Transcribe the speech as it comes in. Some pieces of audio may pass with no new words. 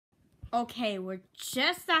Okay, we're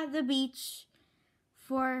just at the beach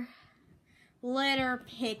for litter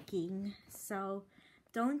picking, so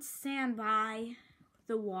don't stand by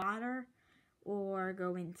the water or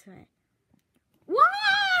go into it.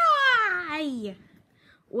 Why?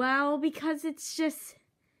 Well, because it's just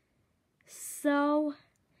so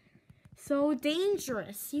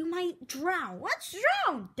dangerous. You might drown. What's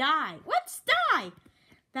drown? Die. What's die?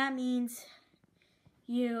 That means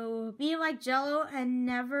you be like Jello and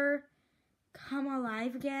never come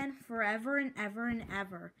alive again forever and ever and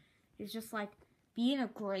ever. It's just like being a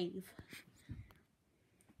grave.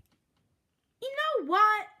 You know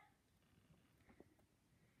what?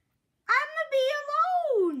 I'm gonna be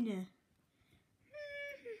alone.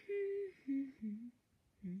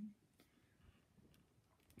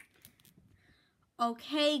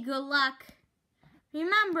 Okay, good luck.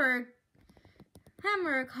 Remember,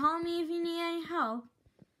 call me if you need any help.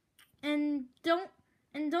 And don't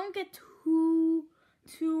get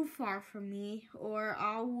too far from me or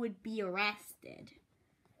I would be arrested.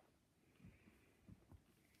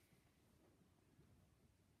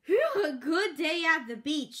 Phew, a good day at the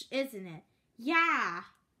beach, isn't it? Yeah.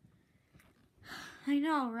 I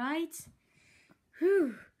know, right?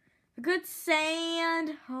 Whew. A good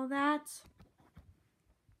sand, all that.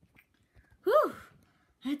 Whew.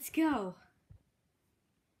 Let's go.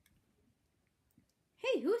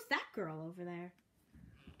 Hey, who's that girl over there?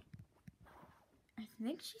 I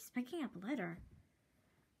think she's picking up litter.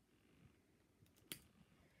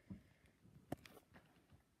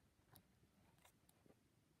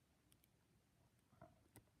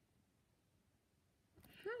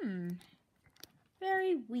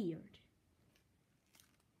 Very weird.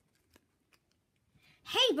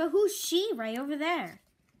 Hey, but who's she right over there?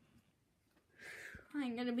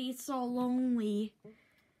 I'm gonna be so lonely.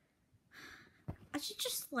 I should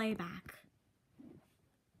just lay back.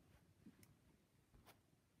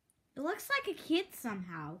 It looks like a kid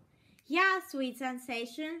somehow. Yeah, sweet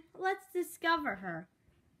sensation. Let's discover her.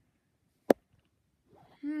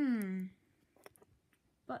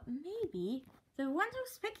 But maybe the one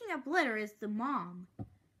who's picking up litter is the mom.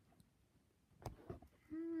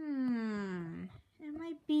 It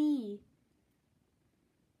might be.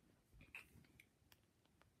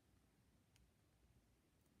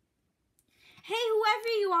 Hey, whoever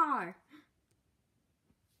you are.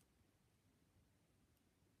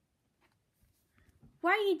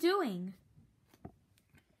 What are you doing?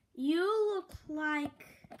 You look like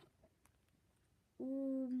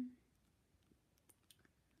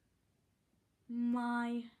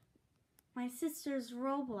my sister's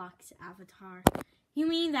Roblox avatar. You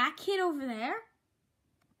mean that kid over there?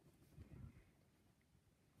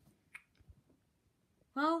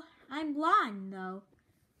 Well, I'm blonde though.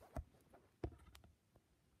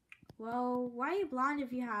 Well, why are you blonde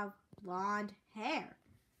if you have blonde hair?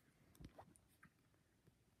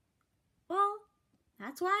 Well,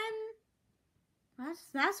 that's what I'm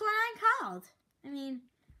called. I mean,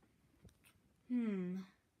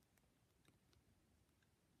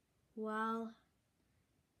 well,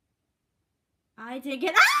 I did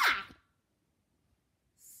get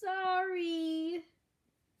Sorry.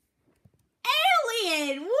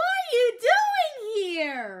 Alien, what are you doing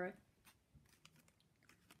here?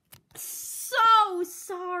 So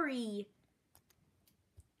sorry.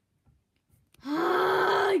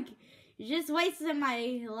 You just wasted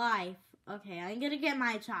my life. Okay, I'm gonna get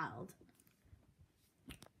my child.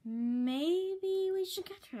 Maybe we should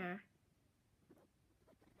get her.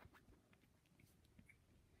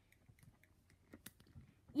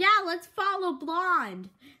 Yeah, let's follow Blonde.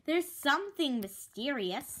 There's something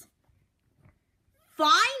mysterious.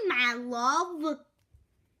 Fine, my love.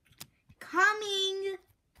 Coming.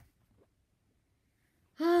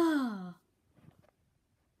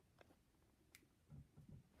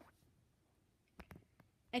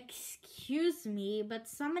 Excuse me, but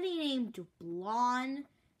somebody named Blonde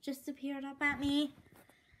just appeared up at me.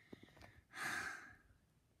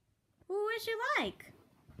 Who is she like?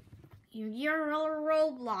 You're a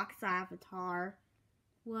Roblox avatar.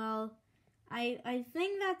 Well, I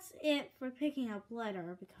think that's it for picking up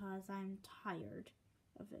litter because I'm tired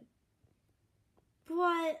of it.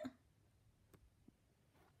 But,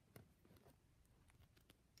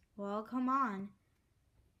 well, come on.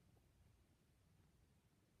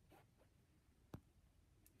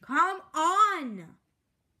 Come on!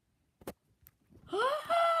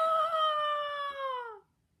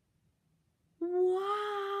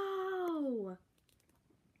 Wow!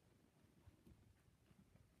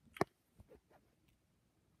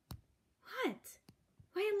 What?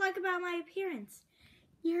 What do you like about my appearance?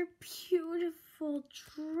 Your beautiful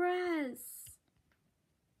dress.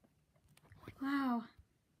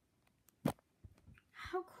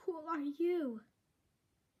 how cool are you?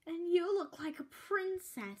 And you look like a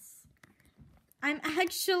princess. I'm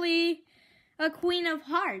actually a queen of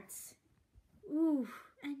hearts. Ooh,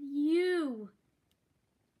 and you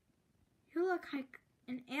look like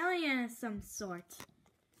an alien of some sort.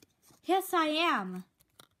 Yes, I am.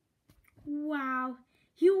 Wow,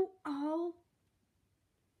 you all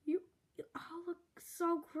look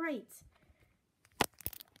so great.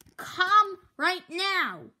 Come right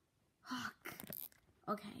now.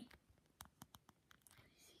 Okay.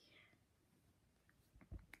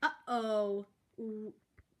 Uh-oh.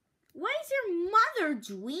 What is your mother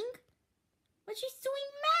doing? Well, she's doing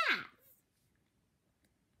math.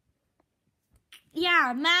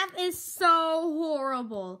 Yeah, math is so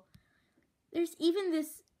horrible. There's even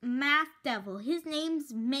this math devil. His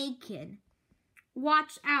name's Macon.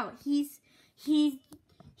 Watch out. He's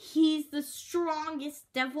the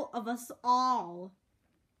strongest devil of us all.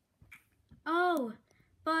 Oh,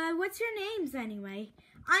 but what's your names anyway?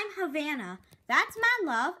 I'm Havana. That's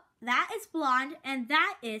my love. That is Blonde. And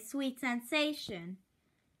that is Sweet Sensation.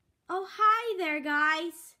 Oh, hi there,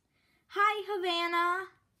 guys. Hi, Havana.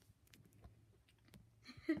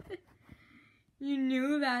 You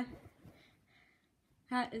knew that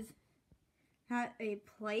a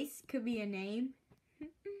place could be a name?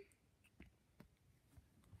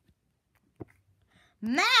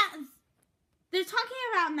 Math! They're talking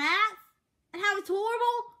about math and how it's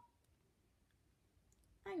horrible?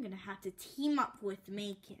 I'm gonna have to team up with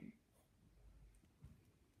Macon.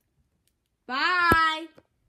 Bye!